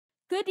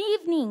Good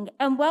evening,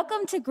 and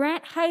welcome to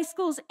Grant High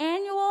School's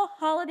annual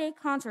holiday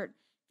concert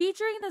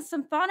featuring the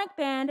Symphonic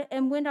Band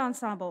and Wind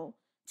Ensemble.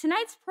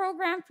 Tonight's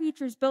program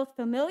features both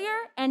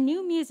familiar and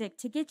new music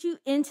to get you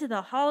into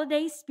the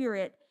holiday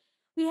spirit.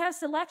 We have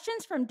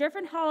selections from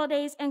different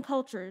holidays and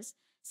cultures,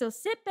 so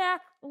sit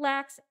back,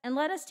 relax, and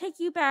let us take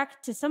you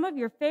back to some of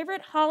your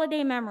favorite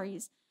holiday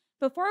memories.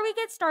 Before we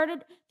get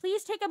started,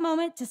 please take a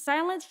moment to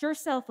silence your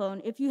cell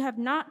phone if you have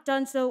not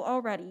done so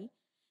already.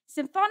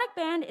 Symphonic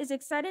Band is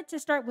excited to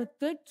start with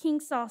Good King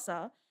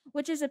Salsa,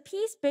 which is a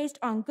piece based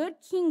on Good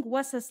King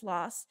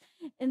Wenceslas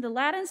in the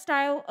Latin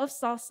style of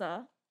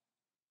salsa.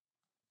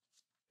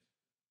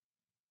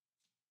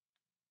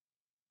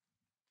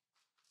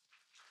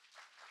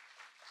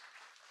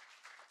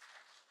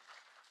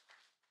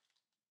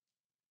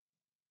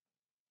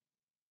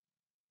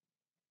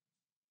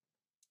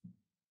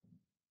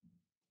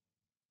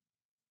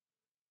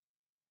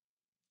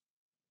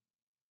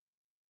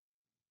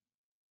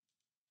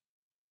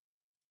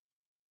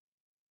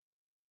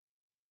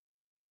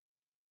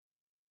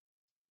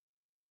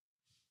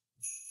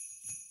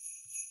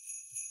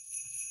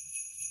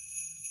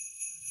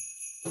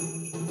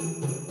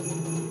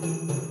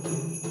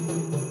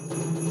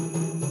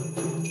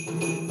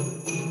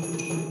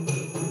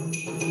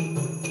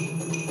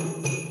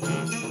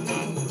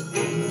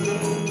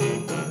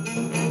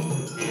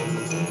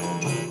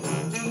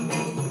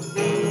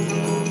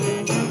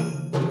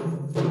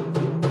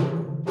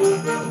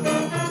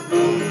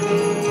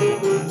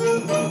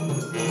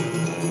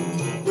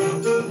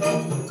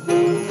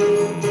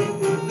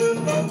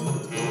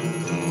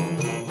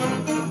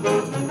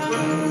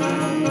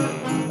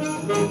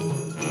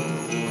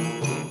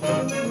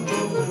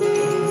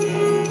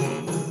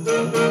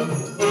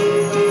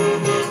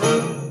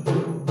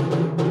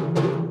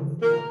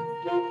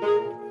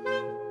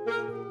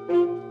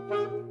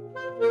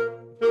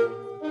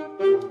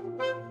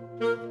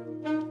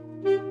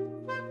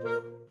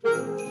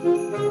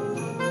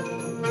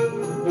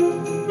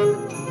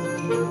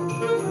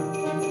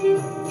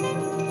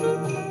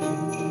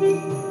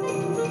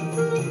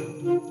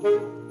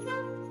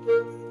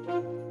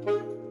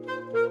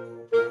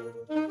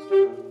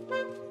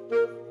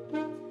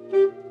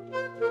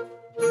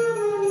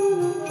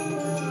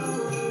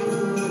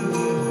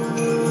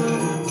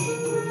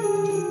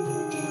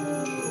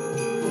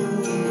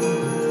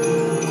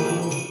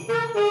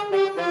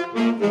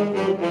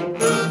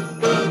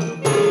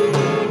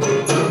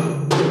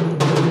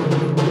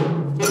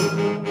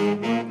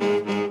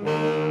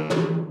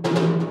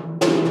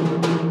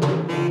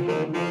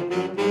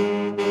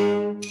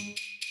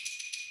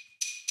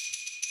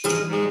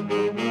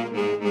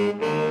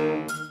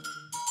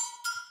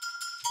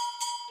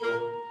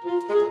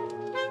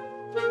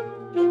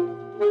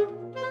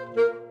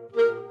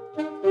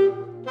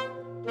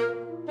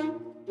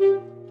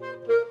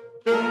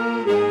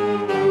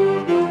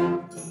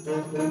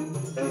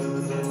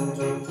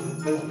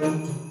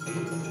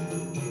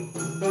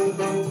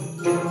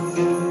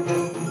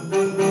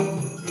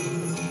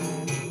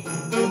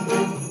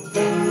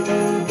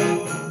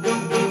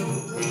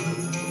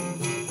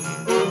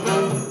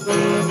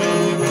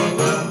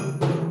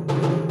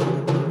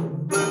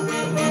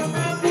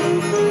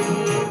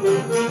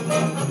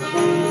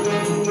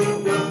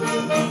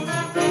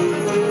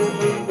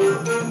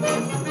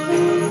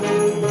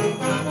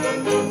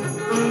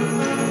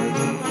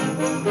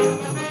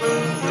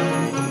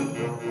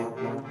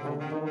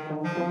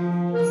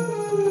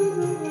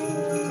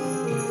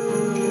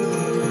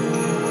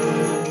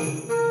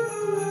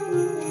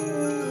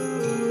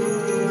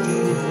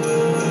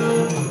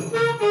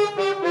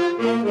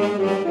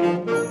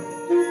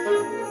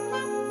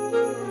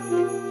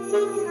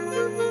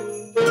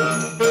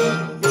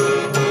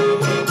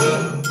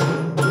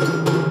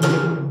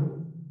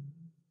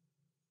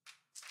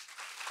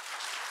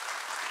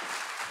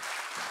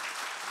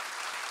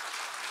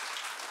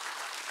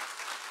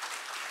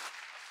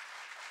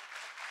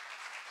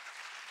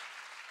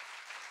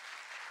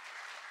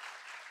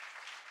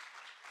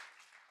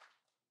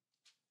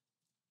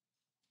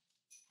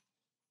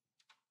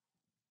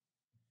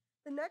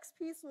 The next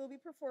piece we'll be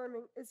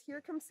performing is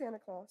Here Comes Santa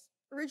Claus,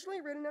 originally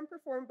written and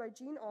performed by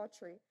Gene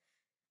Autry.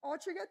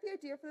 Autry got the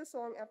idea for the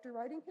song after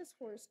riding his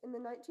horse in the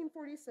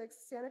 1946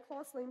 Santa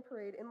Claus Lane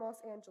Parade in Los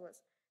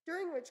Angeles,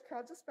 during which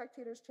crowds of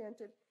spectators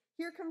chanted,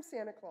 "Here comes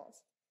Santa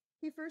Claus."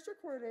 He first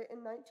recorded it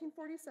in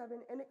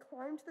 1947 and it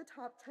climbed to the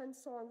top 10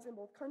 songs in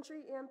both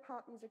country and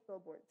pop music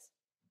billboards.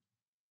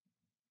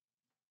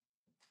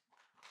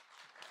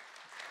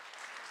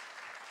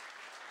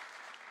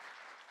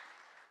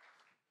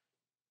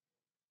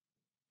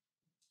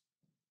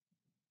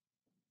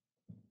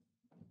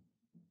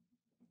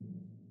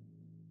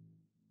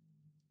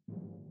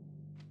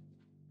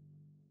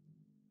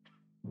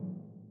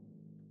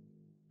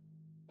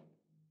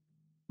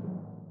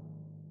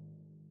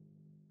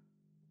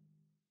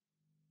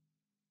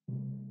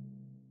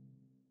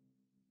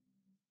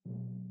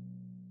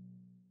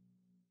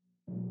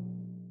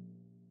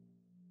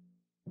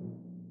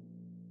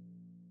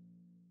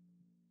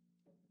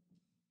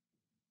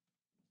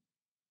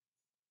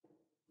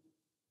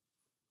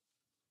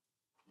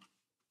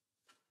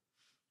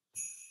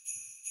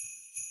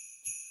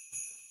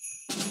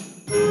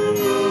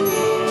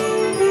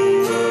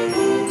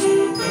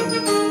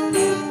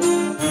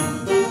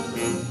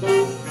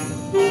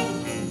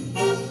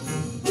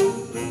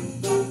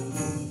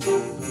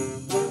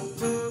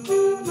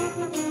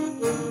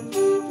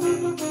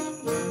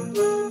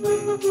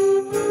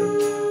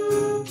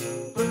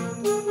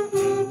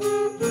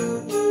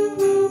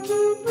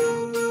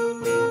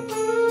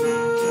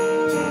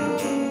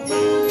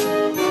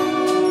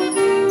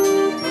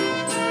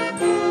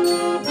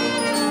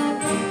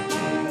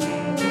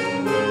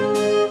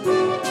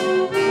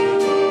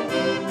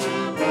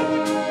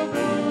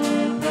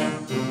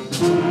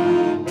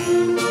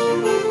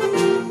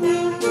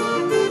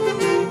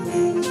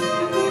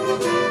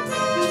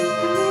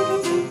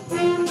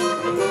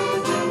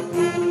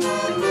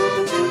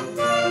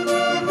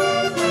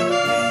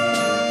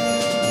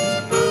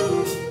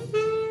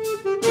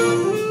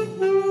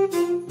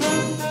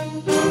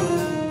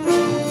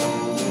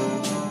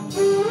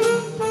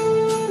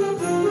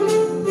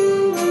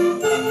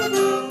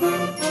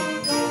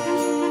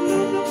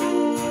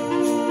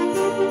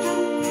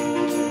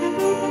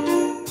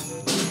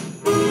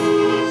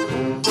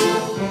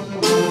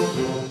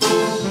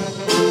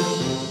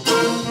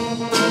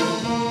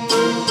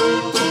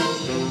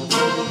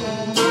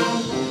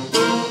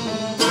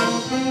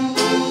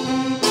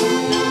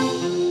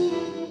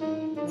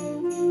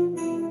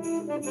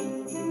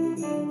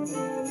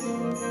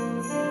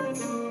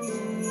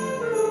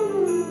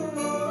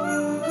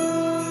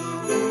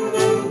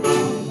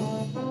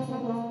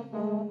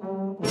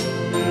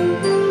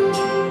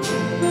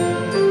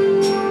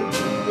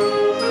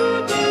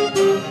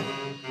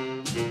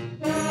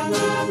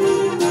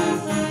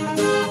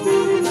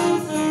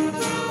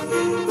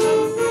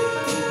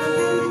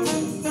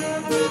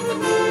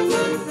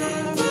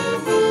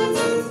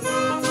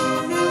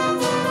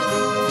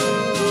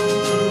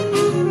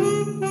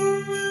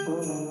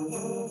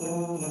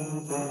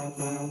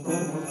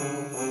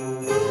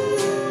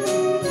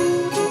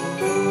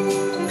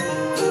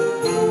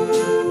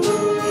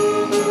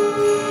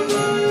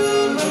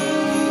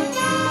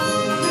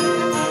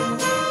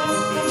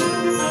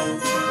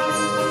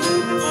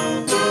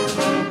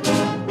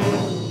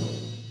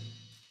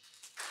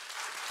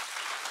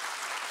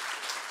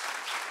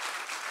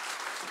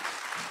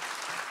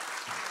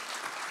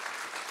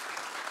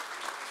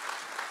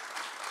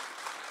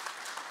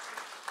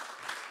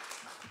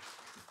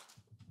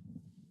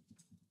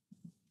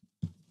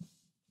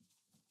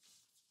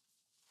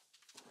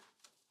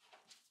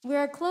 We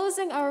are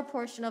closing our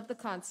portion of the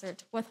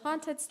concert with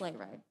Haunted Sleigh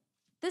Ride.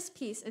 This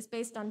piece is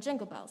based on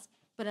Jingle Bells,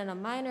 but in a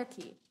minor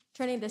key,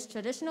 turning this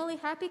traditionally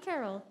happy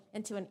carol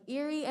into an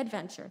eerie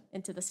adventure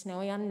into the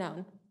snowy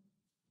unknown.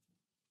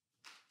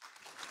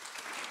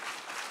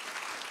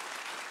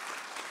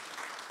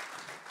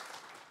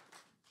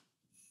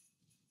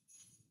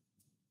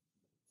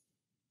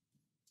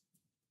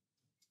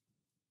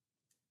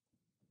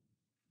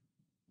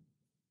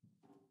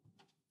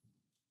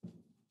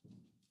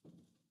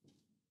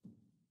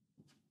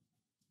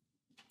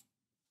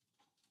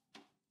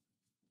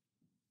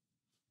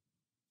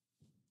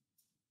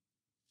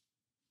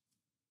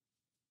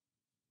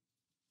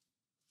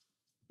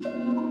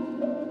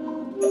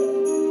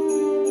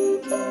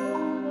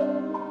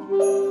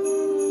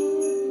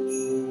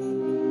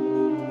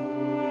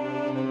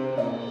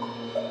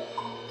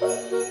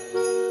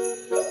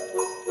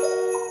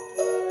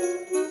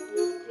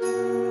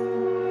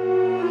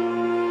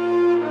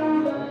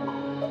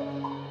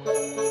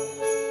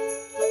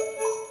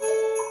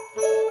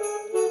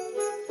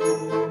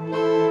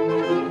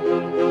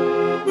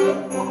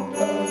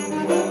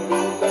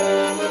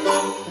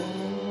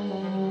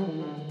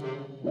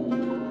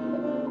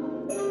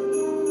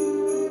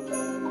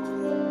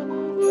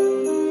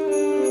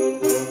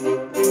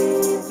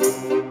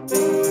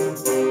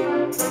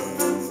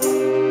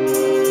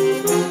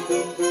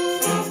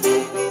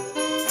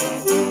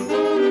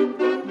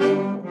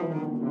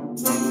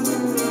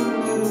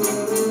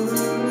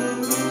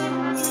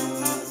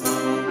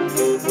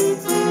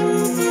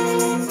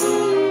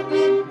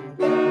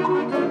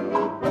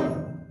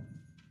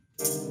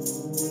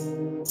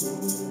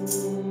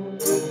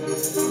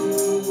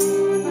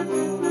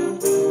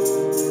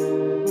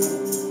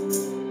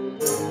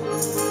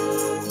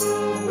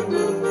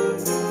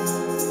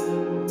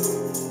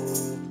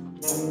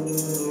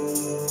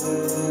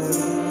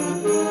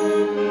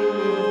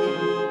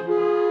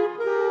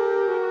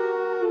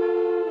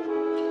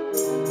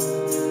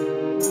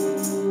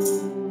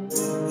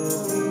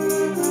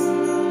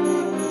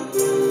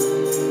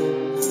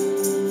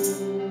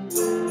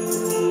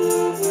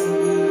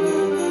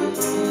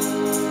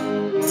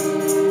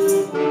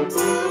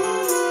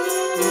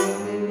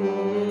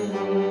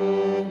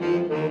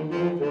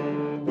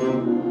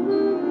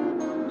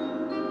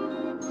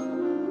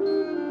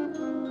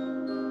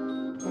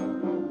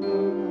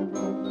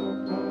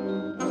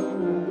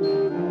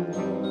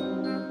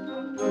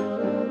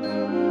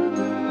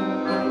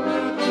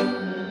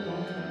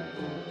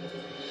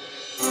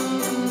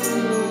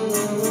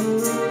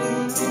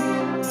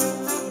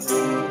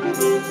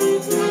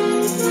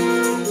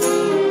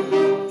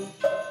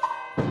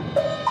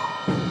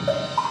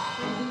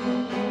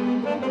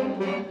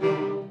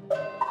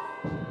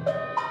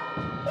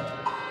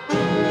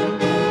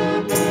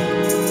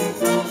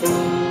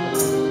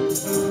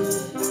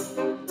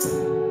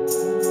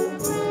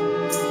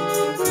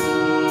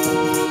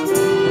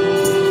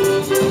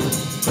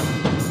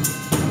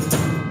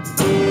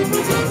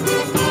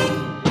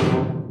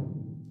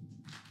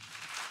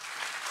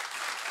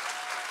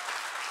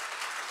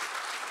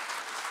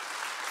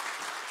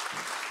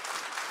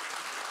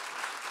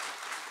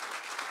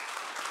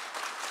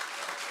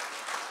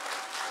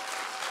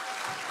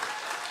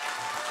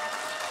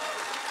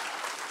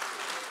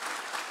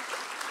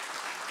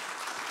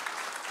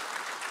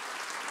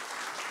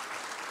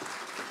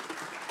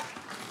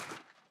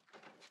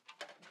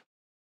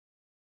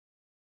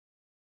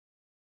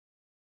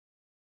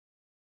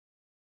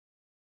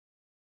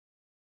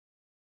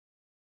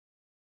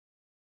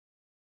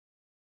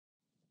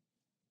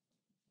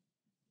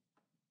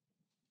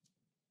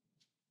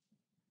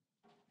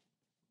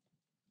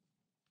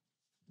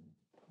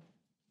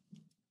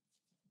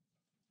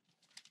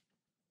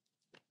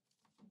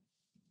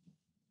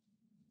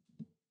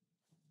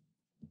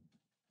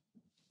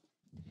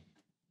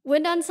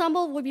 Wind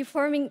Ensemble will be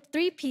performing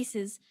three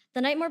pieces: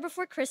 The Nightmare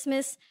Before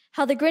Christmas,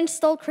 How the Grinch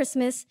Stole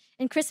Christmas,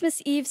 and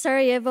Christmas Eve,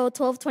 Sarajevo,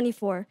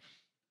 1224.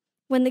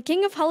 When the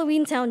king of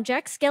Halloween Town,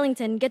 Jack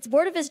Skellington, gets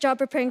bored of his job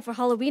preparing for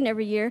Halloween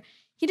every year,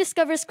 he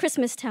discovers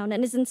Christmas Town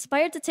and is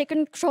inspired to take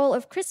control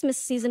of Christmas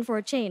season for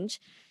a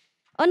change.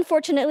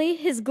 Unfortunately,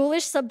 his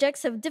ghoulish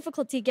subjects have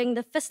difficulty getting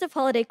the festive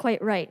holiday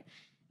quite right.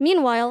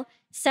 Meanwhile,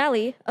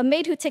 Sally, a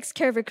maid who takes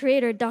care of her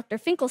creator, Dr.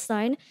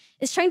 Finkelstein,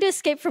 is trying to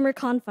escape from her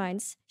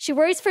confines. She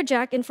worries for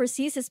Jack and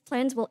foresees his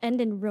plans will end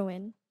in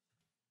ruin.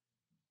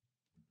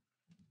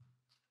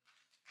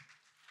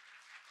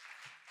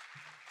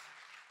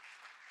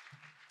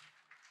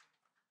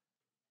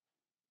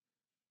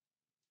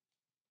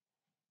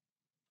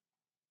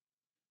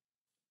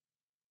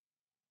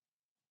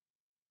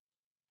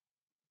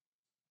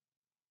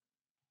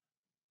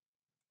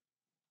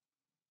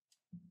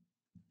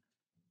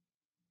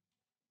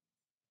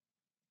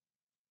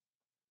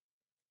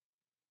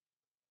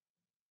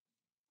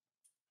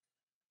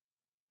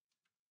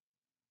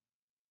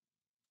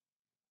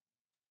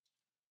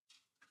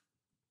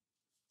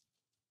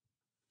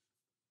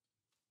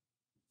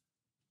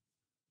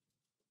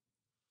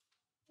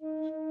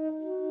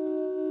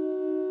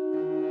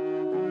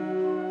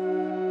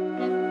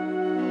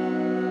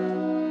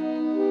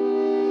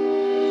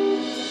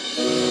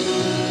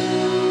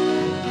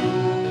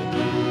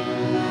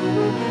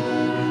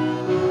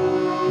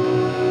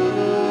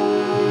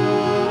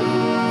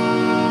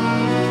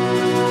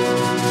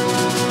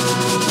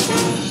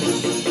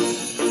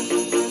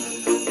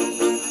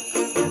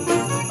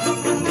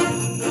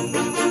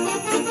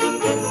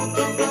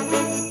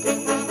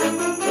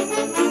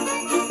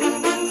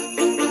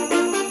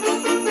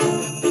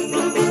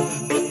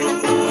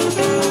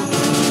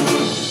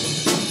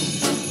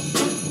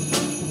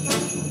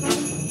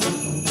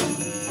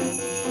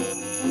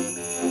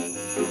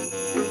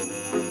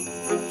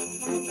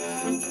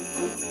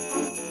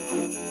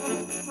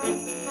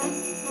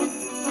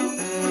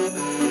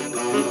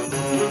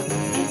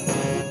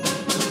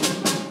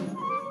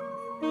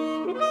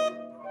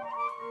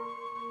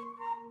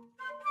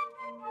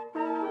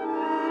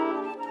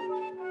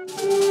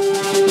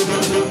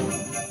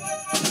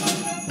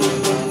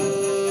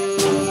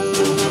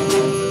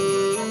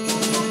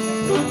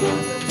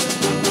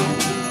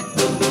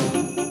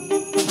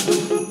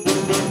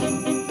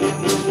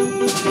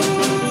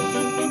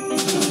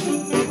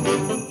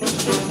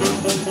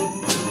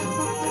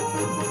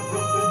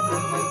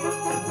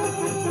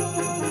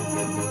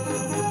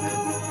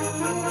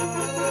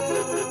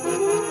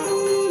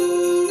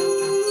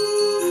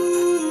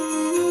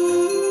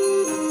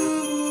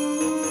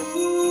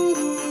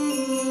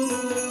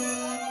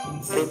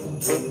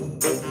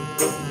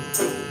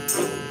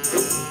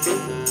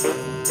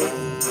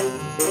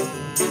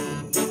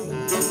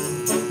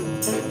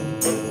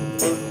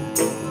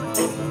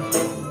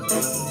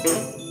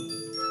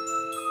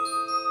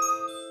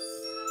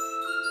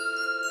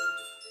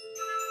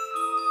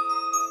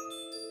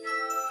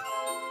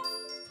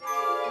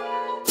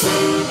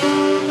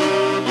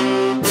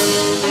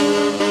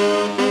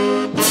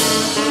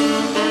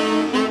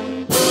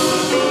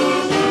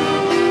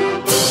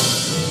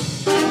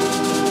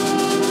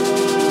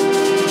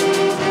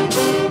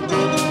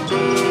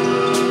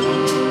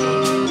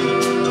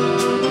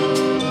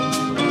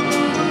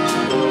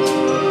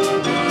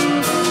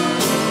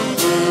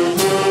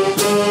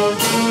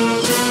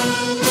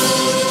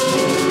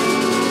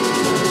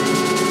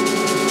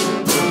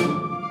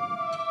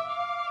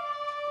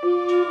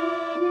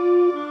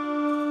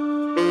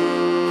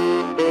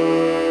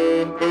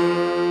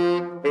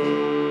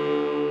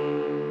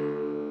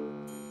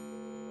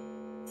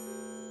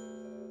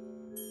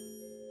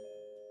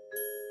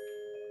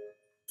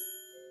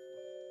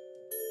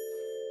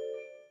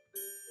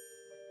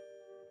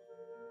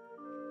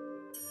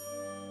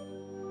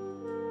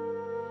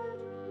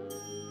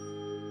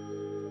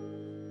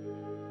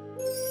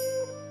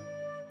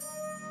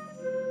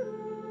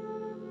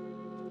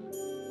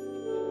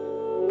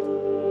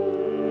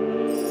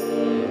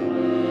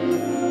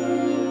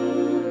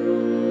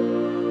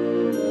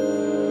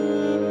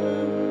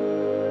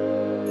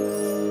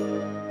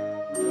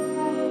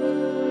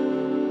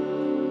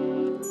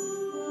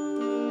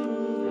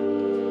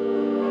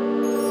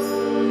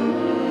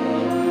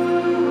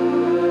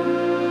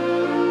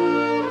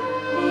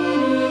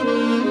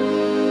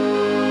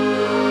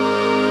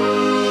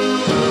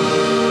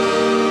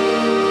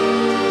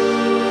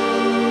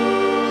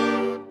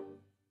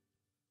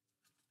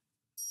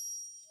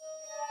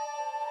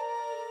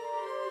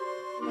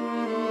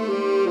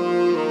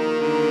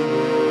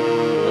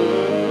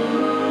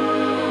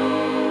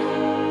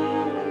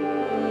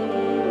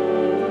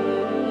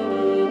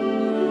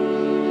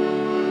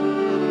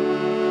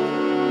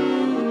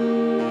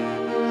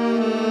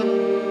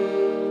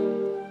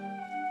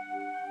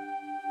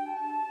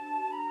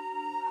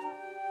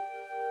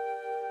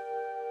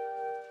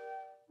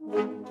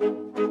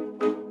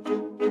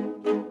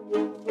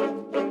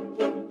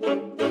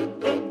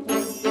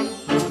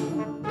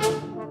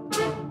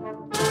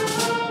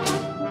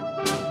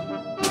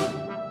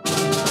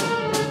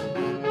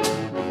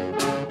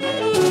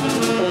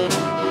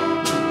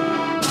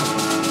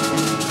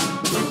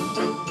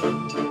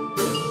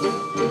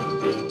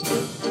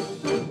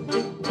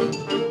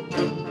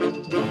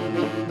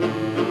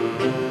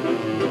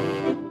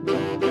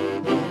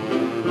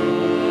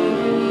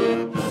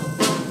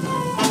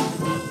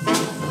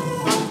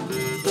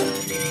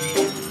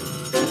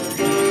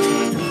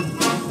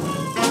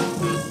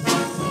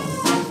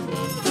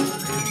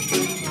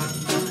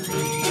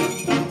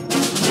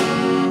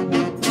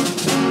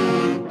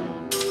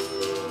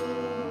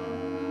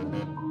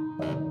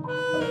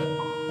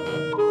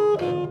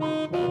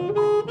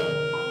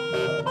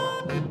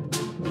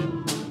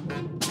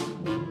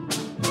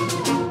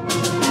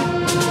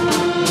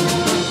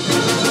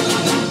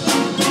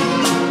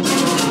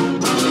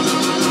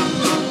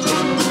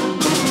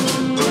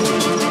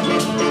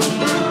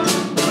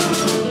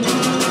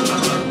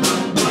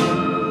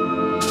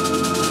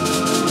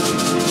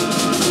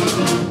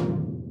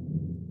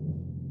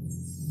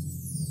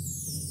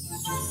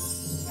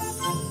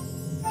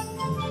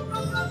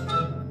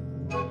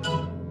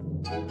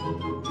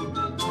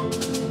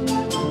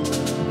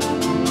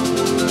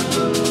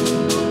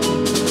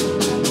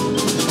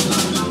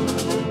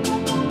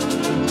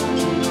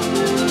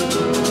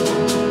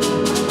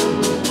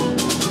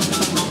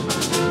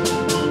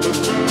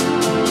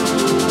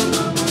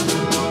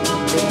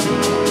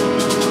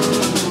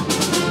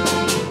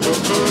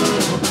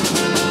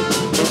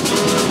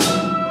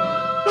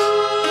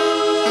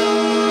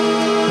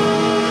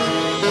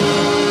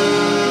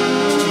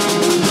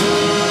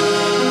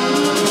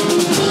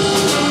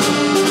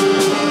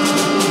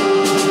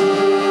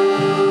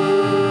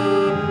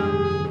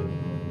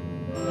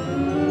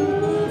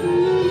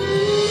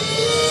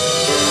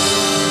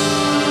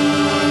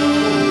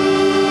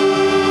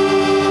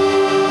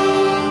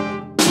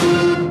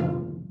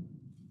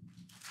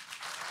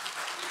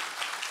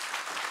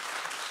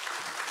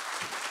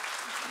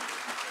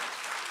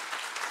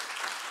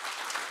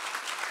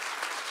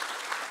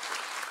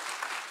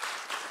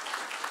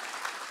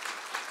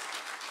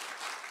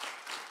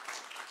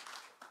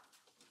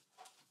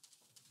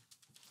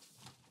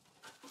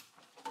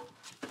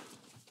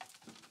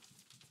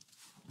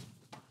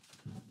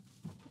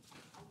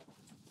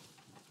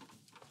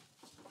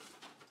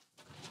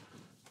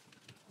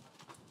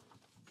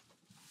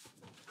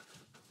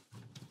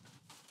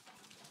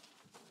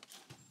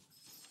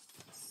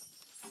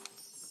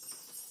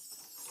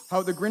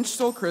 How the Grinch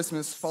Stole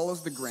Christmas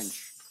follows the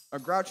Grinch, a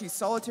grouchy,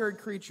 solitary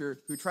creature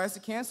who tries to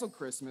cancel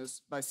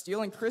Christmas by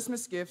stealing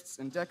Christmas gifts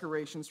and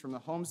decorations from the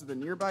homes of the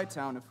nearby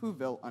town of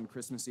Whoville on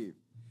Christmas Eve.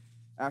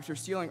 After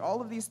stealing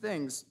all of these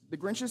things, the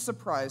Grinch is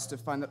surprised to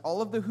find that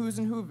all of the Who's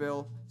in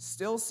Whoville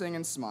still sing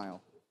and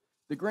smile.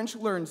 The Grinch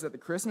learns that the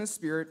Christmas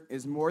spirit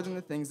is more than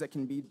the things that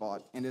can be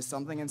bought and is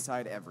something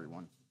inside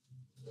everyone.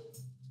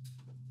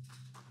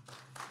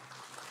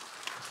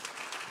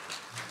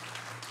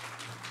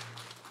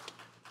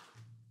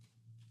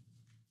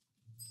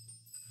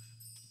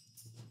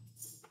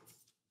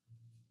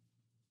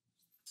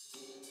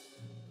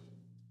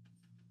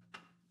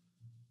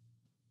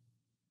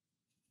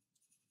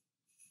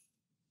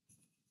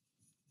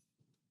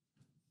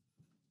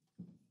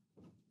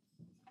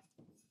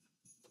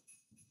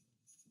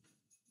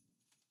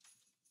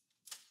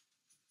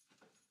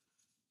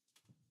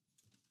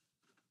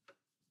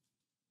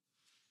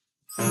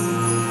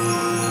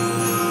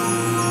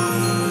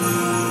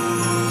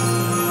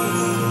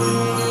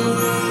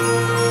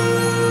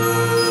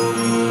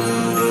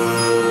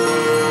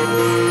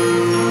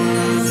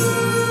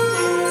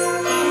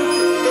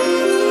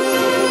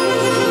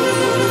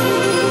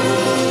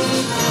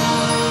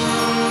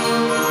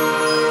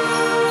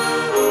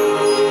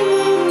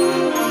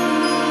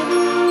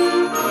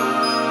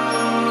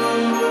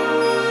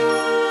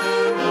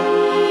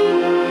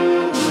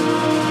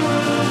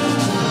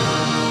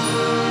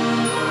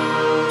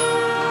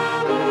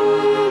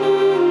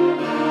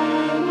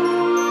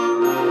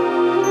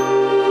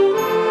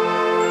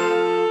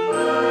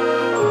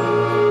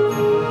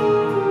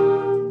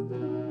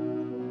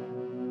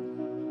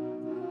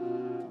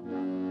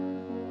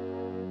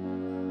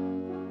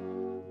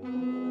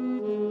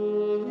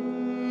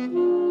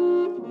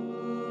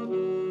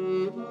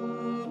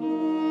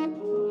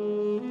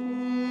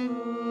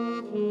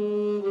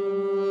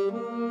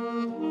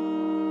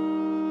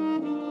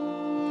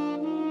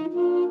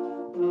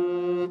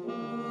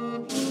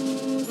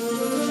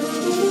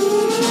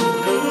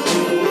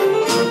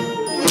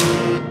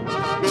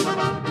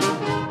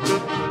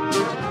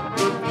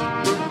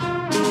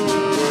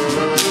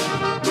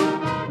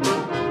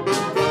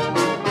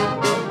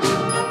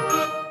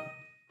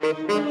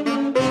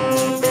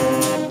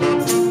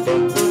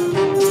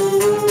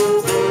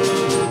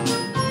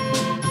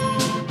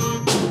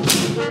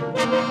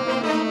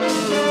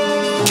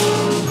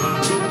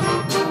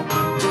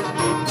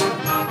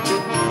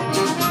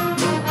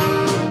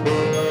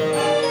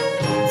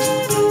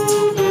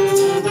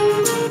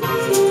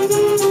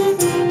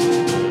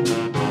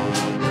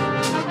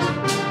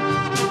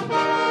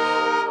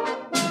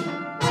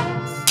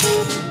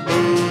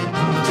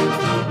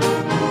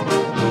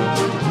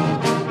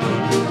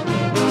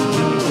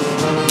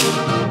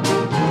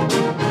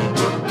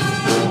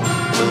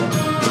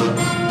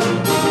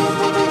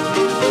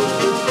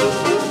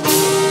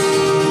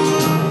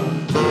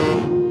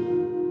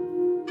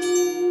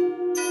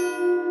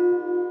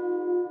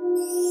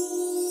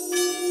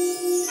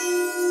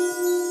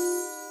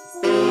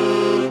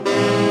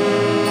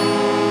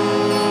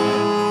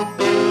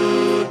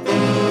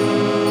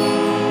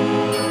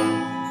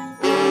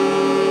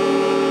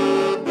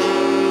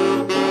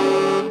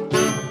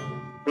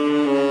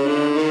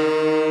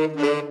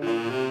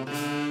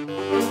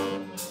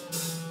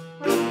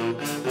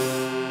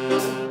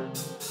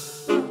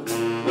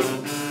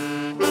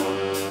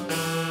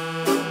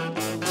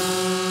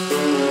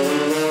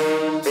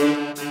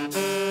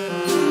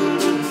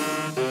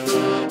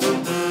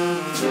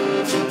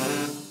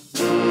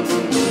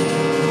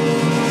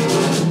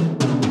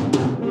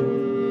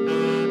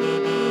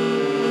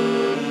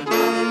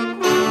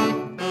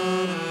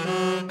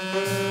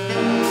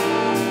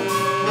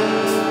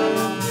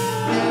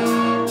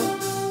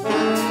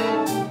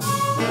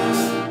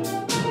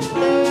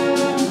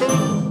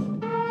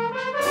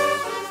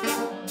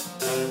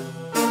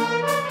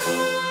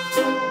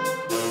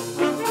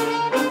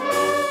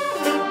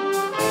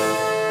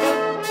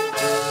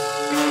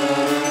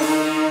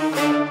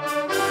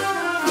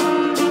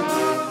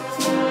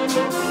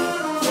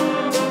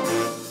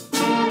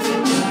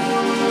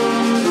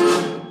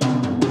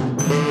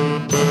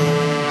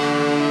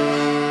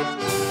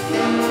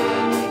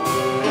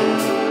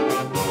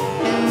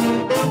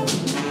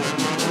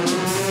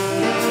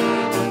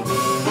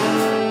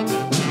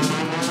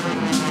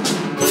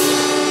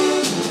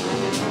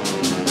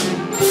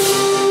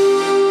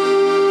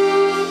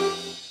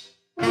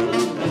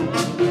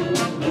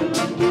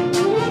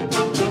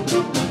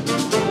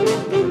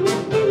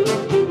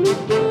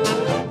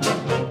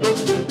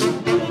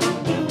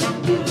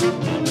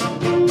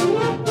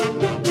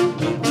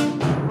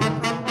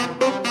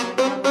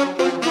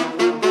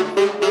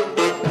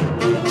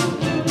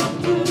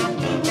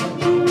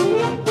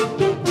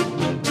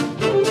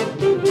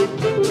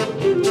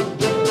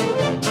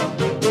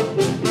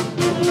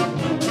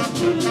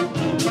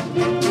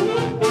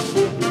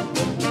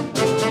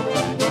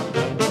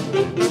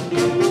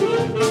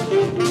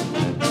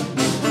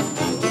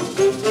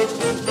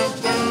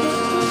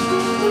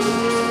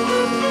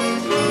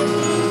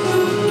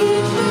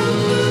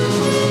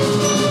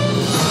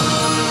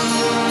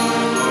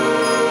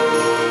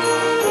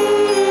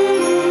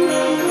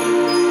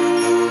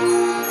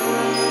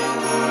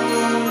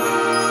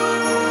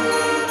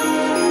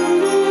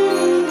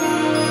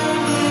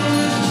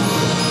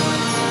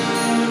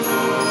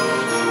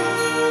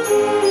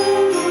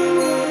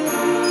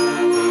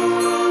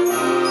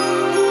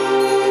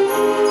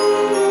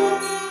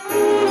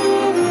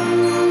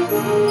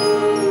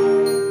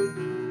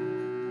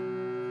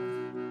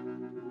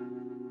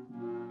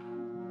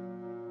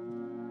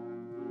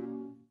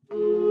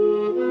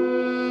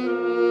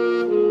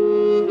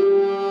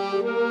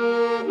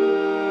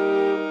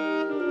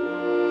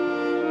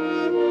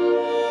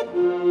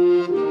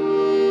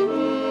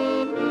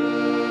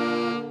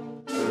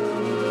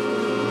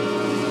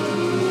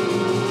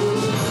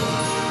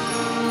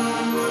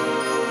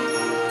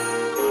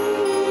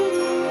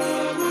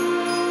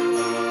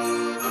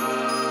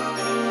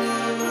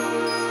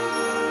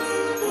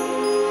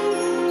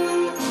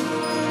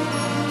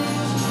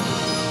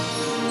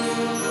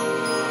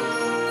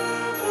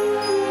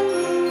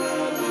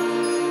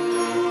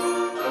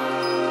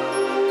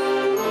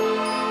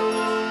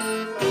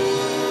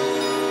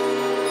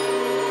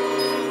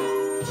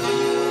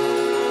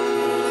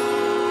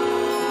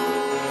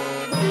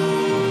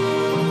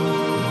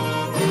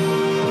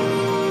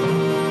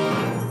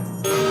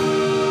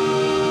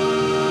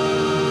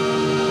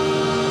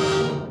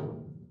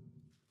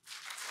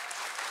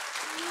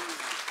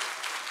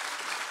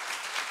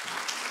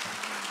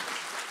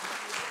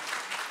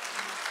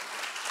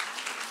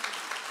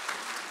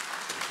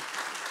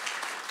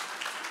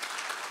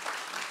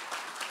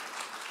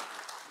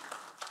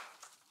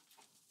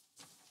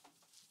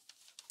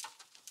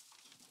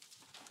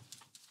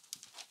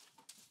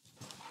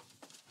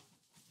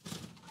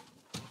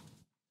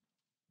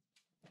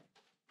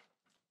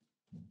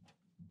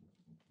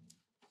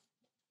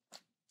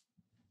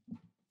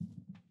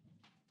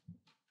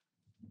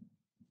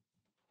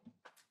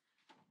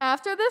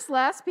 After this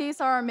last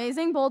piece, our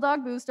amazing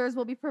Bulldog boosters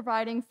will be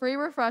providing free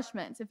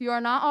refreshments. If you are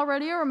not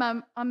already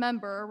a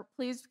member,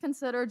 please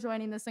consider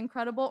joining this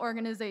incredible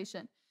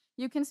organization.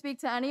 You can speak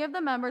to any of the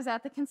members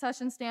at the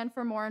concession stand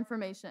for more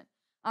information.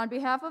 On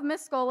behalf of Ms.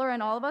 Scholar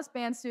and all of us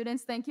band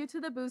students, thank you to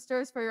the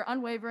boosters for your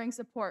unwavering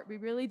support. We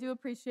really do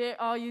appreciate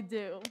all you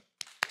do.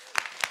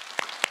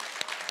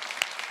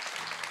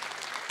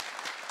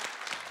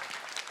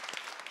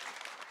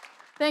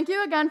 Thank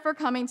you again for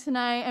coming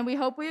tonight, and we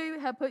hope we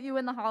have put you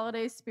in the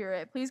holiday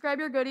spirit. Please grab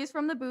your goodies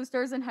from the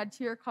boosters and head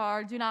to your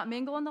car. Do not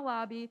mingle in the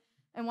lobby,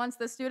 and once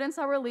the students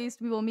are released,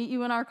 we will meet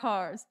you in our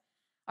cars.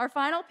 Our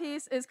final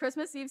piece is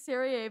Christmas Eve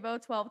Sarajevo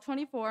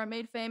 1224,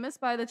 made famous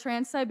by the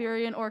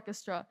Trans-Siberian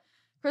Orchestra.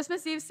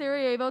 Christmas Eve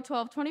Sarajevo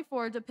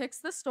 1224 depicts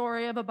the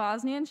story of a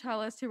Bosnian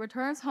cellist who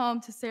returns home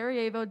to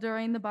Sarajevo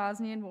during the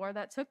Bosnian War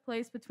that took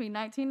place between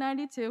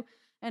 1992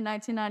 and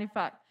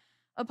 1995.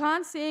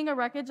 Upon seeing a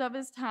wreckage of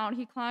his town,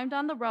 he climbed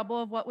on the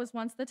rubble of what was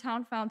once the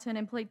town fountain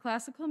and played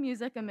classical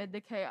music amid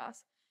the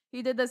chaos.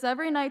 He did this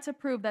every night to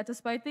prove that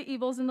despite the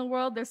evils in the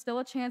world, there's still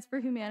a chance for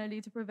humanity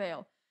to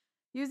prevail.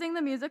 Using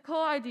the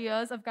musical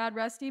ideas of God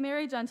Rest Ye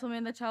Merry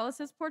Gentlemen, the cellist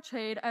is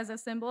portrayed as a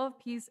symbol of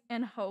peace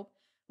and hope,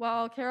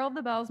 while Carol of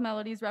the Bells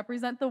melodies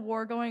represent the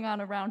war going on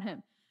around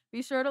him.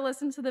 Be sure to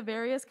listen to the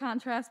various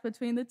contrasts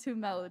between the two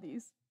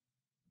melodies.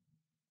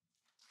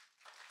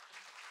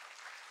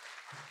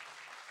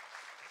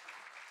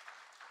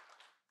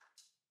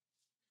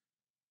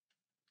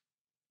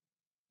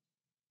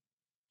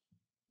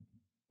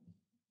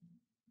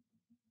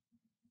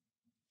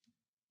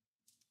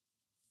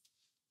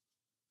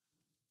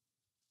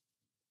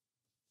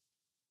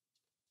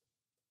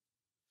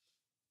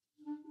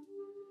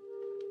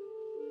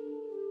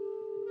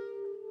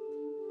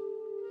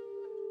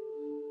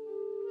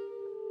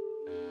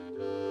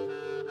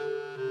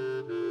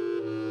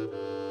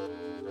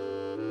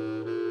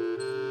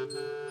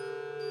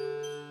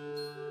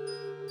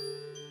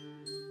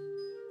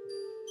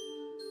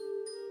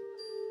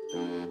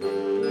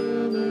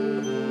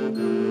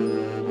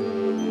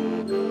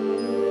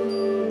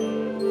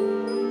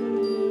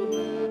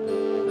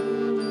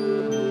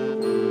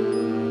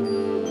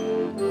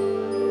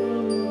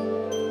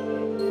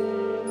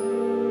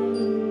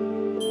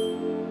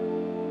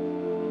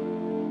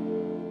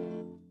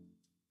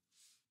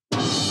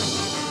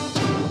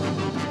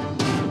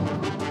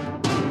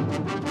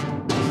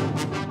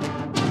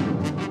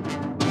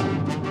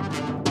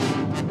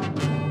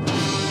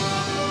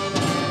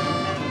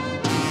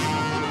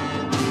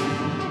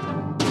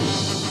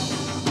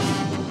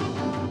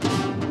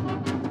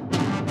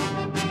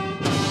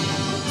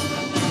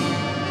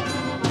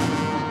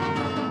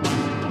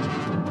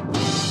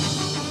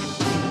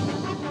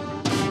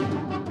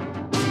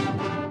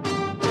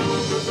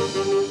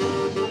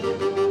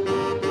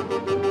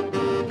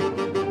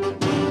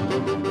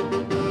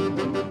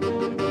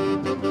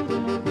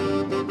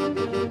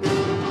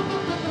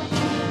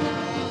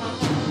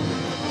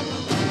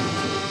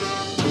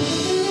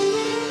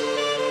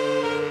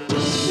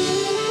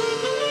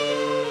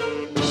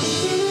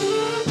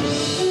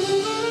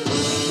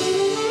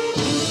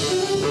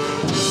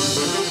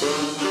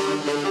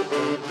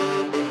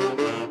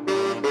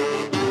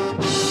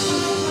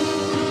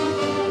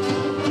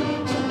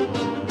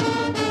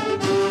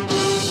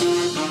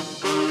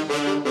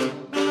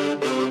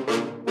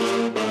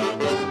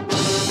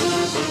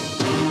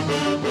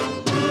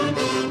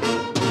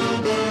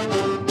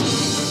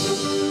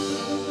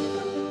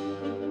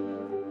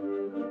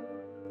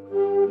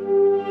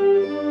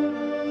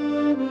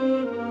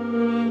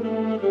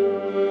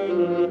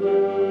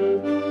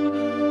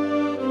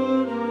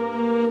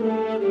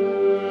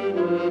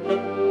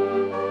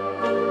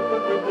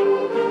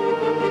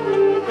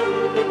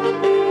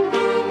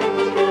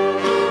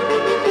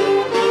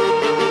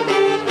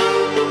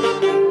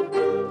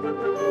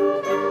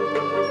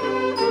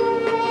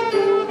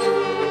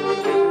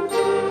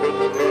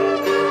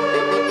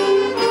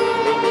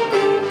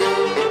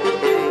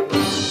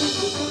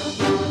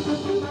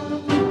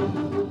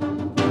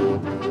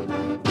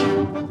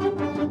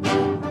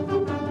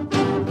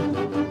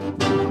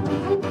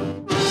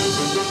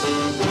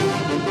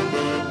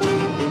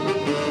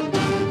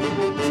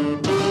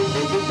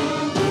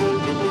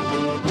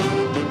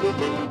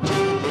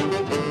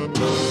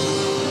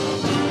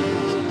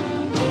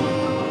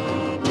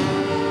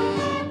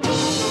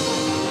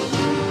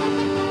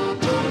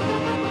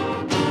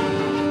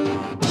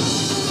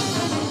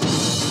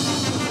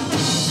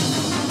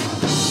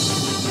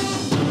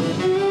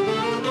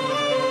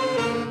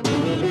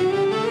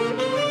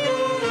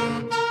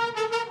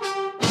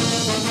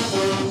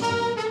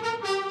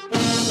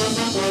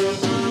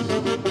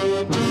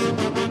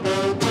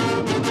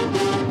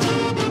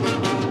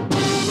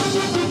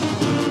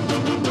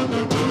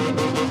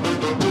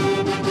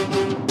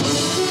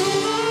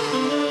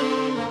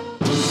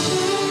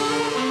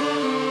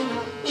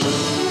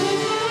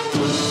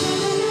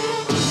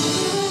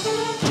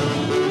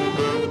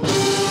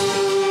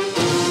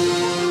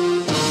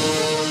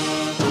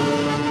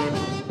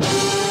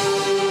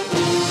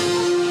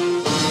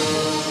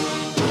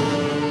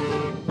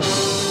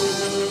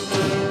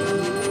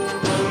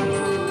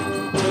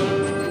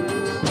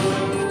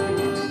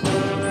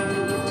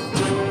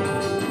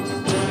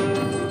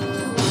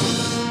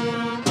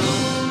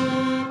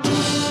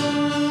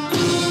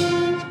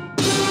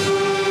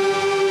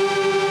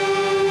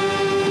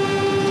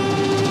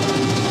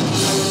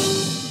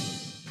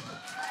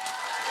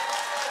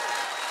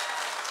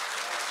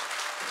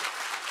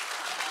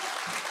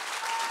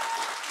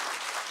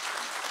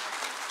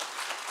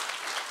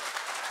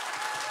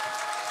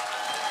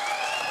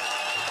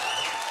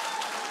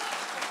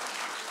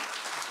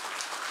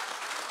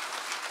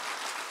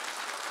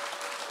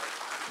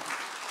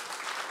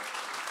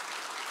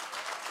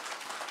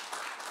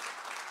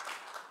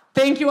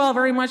 thank you all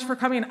very much for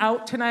coming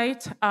out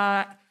tonight.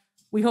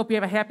 We hope you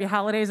have a happy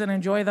holidays and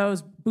enjoy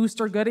those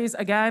booster goodies.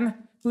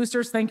 Again,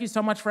 boosters, thank you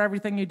so much for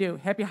everything you do.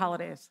 Happy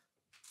holidays.